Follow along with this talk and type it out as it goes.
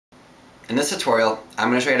In this tutorial, I'm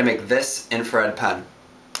going to show you how to make this infrared pen.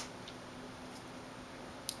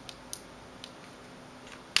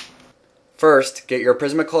 First, get your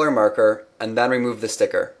Prismacolor marker and then remove the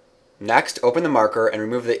sticker. Next, open the marker and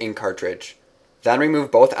remove the ink cartridge. Then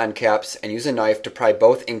remove both end caps and use a knife to pry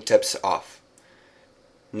both ink tips off.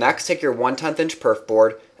 Next, take your 1/10 inch perf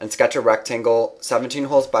board and sketch a rectangle 17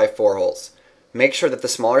 holes by 4 holes. Make sure that the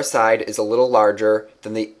smaller side is a little larger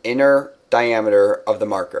than the inner diameter of the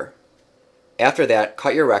marker. After that,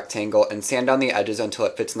 cut your rectangle and sand down the edges until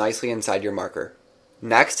it fits nicely inside your marker.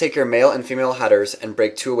 Next, take your male and female headers and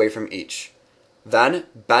break 2 away from each. Then,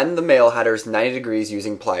 bend the male headers 90 degrees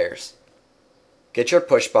using pliers. Get your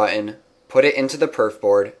push button, put it into the perf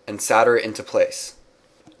board, and solder it into place.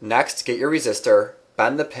 Next, get your resistor,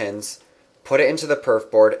 bend the pins, put it into the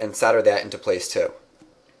perf board, and solder that into place too.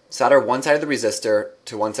 Solder one side of the resistor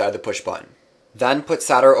to one side of the push button. Then put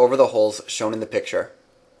solder over the holes shown in the picture.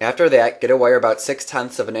 After that, get a wire about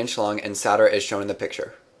 6/10 of an inch long and solder as shown in the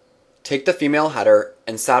picture. Take the female header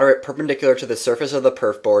and solder it perpendicular to the surface of the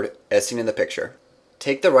perf board as seen in the picture.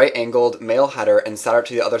 Take the right angled male header and solder it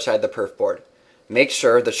to the other side of the perf board. Make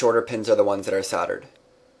sure the shorter pins are the ones that are soldered.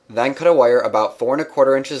 Then cut a wire about 4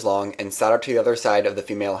 1/4 inches long and solder it to the other side of the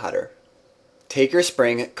female header. Take your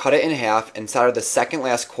spring, cut it in half, and solder the second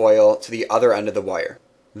last coil to the other end of the wire.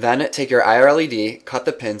 Then take your IR LED, cut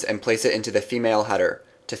the pins, and place it into the female header.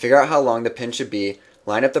 To figure out how long the pin should be,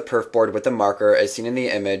 line up the perf board with the marker as seen in the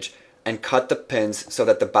image and cut the pins so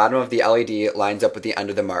that the bottom of the LED lines up with the end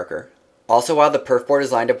of the marker. Also, while the perf board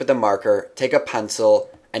is lined up with the marker, take a pencil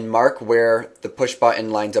and mark where the push button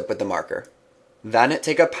lines up with the marker. Then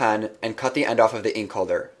take a pen and cut the end off of the ink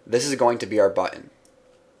holder. This is going to be our button.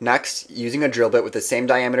 Next, using a drill bit with the same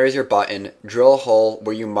diameter as your button, drill a hole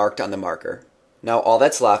where you marked on the marker. Now all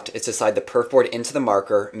that's left is to slide the perf board into the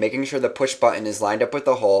marker, making sure the push button is lined up with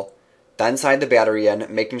the hole, then slide the battery in,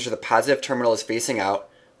 making sure the positive terminal is facing out,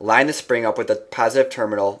 line the spring up with the positive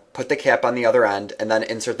terminal, put the cap on the other end, and then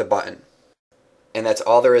insert the button. And that's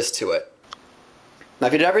all there is to it. Now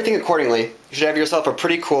if you did everything accordingly, you should have yourself a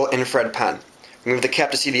pretty cool infrared pen. Remove the cap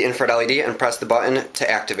to see the infrared LED and press the button to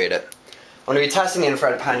activate it. I'm going to be testing the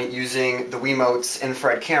infrared pen using the Wiimote's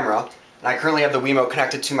infrared camera. And I currently have the Wiimote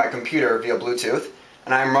connected to my computer via Bluetooth,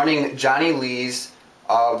 and I'm running Johnny Lee's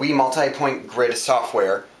Wii Multi-Point Grid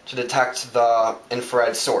software to detect the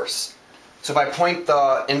infrared source. So if I point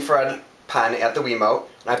the infrared pen at the Wiimote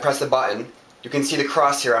and I press the button, you can see the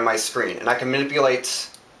crosshair on my screen, and I can manipulate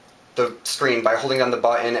the screen by holding down the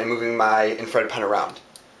button and moving my infrared pen around.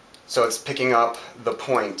 So it's picking up the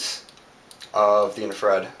point of the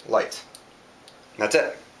infrared light. And that's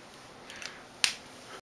it.